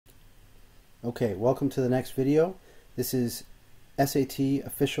Okay, welcome to the next video. This is SAT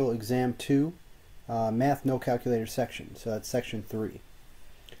Official Exam 2, Math No Calculator section. So that's section 3.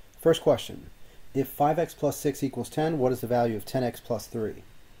 First question. If 5x plus 6 equals 10, what is the value of 10x plus 3?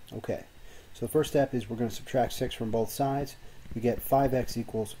 Okay, so the first step is we're going to subtract 6 from both sides. We get 5x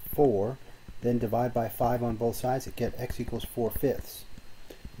equals 4. Then divide by 5 on both sides. It get x equals 4/5.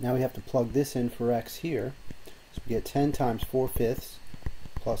 Now we have to plug this in for x here. So we get 10 times 4/5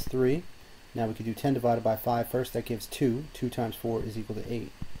 plus 3. Now we can do 10 divided by 5 first. That gives 2. 2 times 4 is equal to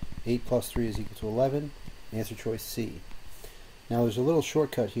 8. 8 plus 3 is equal to 11. Answer choice C. Now there's a little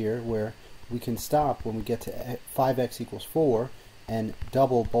shortcut here where we can stop when we get to 5x equals 4 and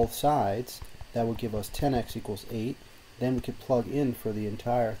double both sides. That would give us 10x equals 8. Then we could plug in for the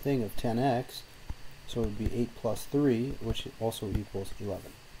entire thing of 10x. So it would be 8 plus 3, which also equals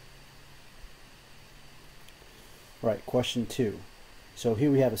 11. Right, question 2. So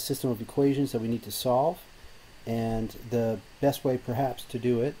here we have a system of equations that we need to solve, and the best way perhaps to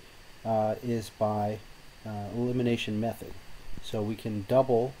do it is by elimination method. So we can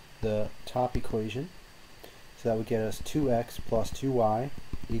double the top equation, so that would get us 2x plus 2y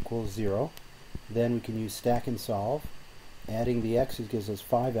equals 0. Then we can use stack and solve. Adding the x's gives us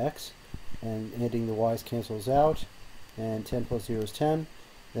 5x, and adding the y's cancels out, and 10 plus 0 is 10.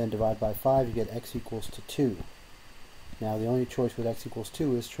 Then divide by 5, you get x equals to 2. Now the only choice with x equals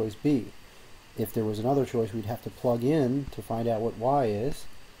 2 is choice B. If there was another choice, we'd have to plug in to find out what y is,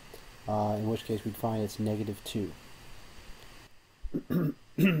 in which case we'd find it's negative 2.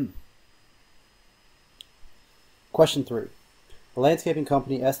 Question 3. A landscaping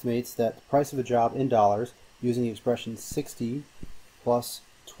company estimates that the price of a job in dollars using the expression 60 plus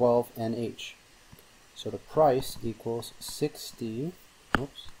 12 NH. So the price equals 60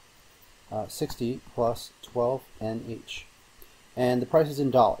 plus 12 NH. And the price is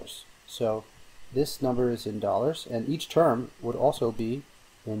in dollars. So this number is in dollars, and each term would also be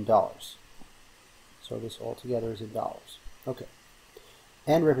in dollars. So this all together is in dollars. Okay.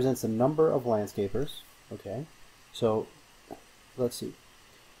 N represents the number of landscapers. Okay. So let's see.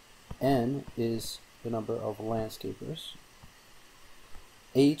 N is the number of landscapers.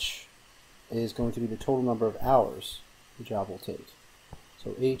 H is going to be the total number of hours the job will take.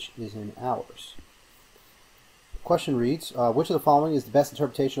 So H is in hours. The question reads, which of the following is the best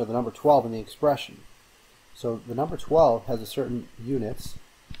interpretation of the number 12 in the expression? So the number 12 has a certain units,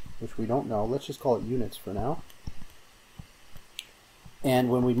 which we don't know. Let's just call it units for now.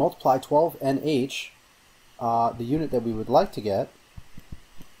 And when we multiply 12 and H, the unit that we would like to get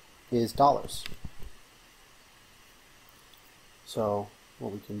is dollars. So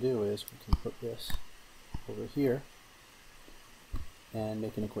what we can do is we can put this over here and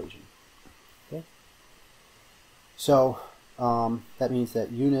make an equation. Okay. So that means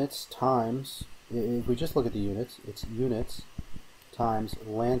that units times, if we just look at the units, it's units times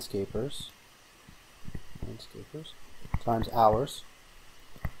landscapers times hours.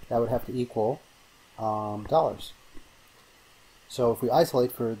 That would have to equal dollars. So if we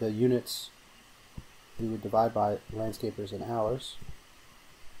isolate for the units, we would divide by landscapers and hours,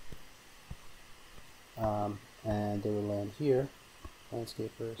 and they would land here.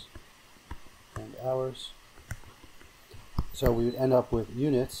 Landscapers and hours. So we would end up with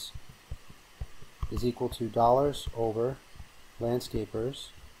units is equal to dollars over landscapers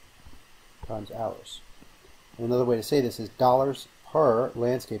times hours. And another way to say this is dollars per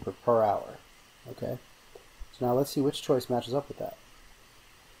landscaper per hour. Okay. So now let's see which choice matches up with that.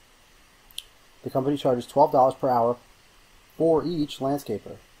 The company charges $12 per hour for each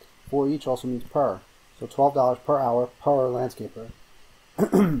landscaper. For each also means per. So $12 per hour per landscaper.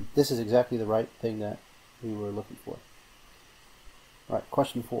 This is exactly the right thing that we were looking for. All right,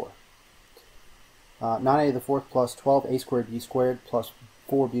 question 4. 9a to the fourth plus 12a squared b squared plus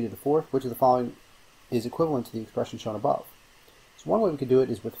 4b to the fourth. Which of the following is equivalent to the expression shown above? So one way we could do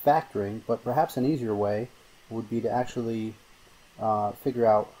it is with factoring, but perhaps an easier way would be to actually figure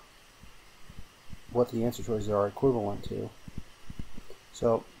out what the answer choices are equivalent to.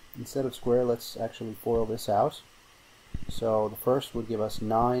 So instead of square, let's actually FOIL this out. So the first would give us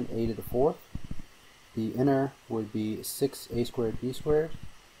 9a to the fourth. The inner would be 6a squared b squared.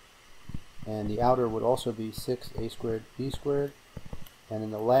 And the outer would also be 6a squared b squared. And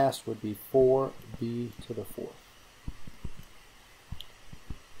then the last would be 4b to the fourth.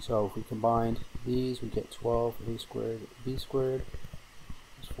 So if we combined these, we get 12a squared b squared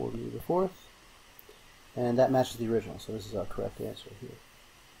plus 4b to the fourth. And that matches the original, so this is our correct answer here.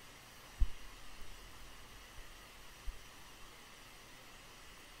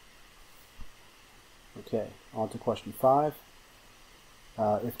 Okay, on to question 5.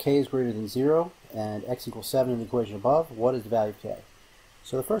 if k is greater than 0 and x equals 7 in the equation above, what is the value of k?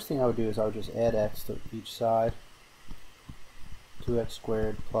 So the first thing I would do is I would just add x to each side. 2x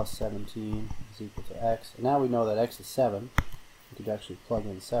squared plus 17 is equal to x. And now we know that x is 7. We could actually plug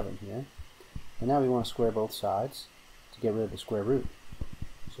in 7 here. And now we want to square both sides to get rid of the square root.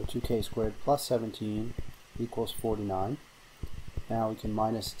 So 2k squared plus 17 equals 49. Now we can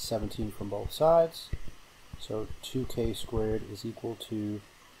minus 17 from both sides. So 2k squared is equal to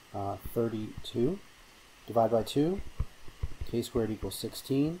 32. Divide by 2. K squared equals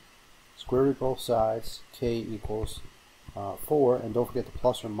 16. Square root both sides. K equals 4. And don't forget the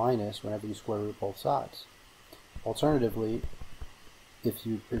plus or minus whenever you square root both sides. Alternatively, if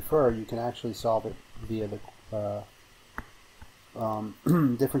you prefer, you can actually solve it via the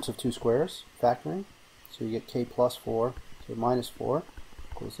difference of two squares, factoring. So you get k plus 4, so minus 4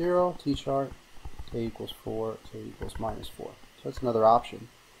 equals 0, t-chart, k equals 4, k equals minus 4. So that's another option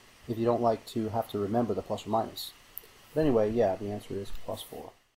if you don't like to have to remember the plus or minus. But anyway, yeah, the answer is plus 4.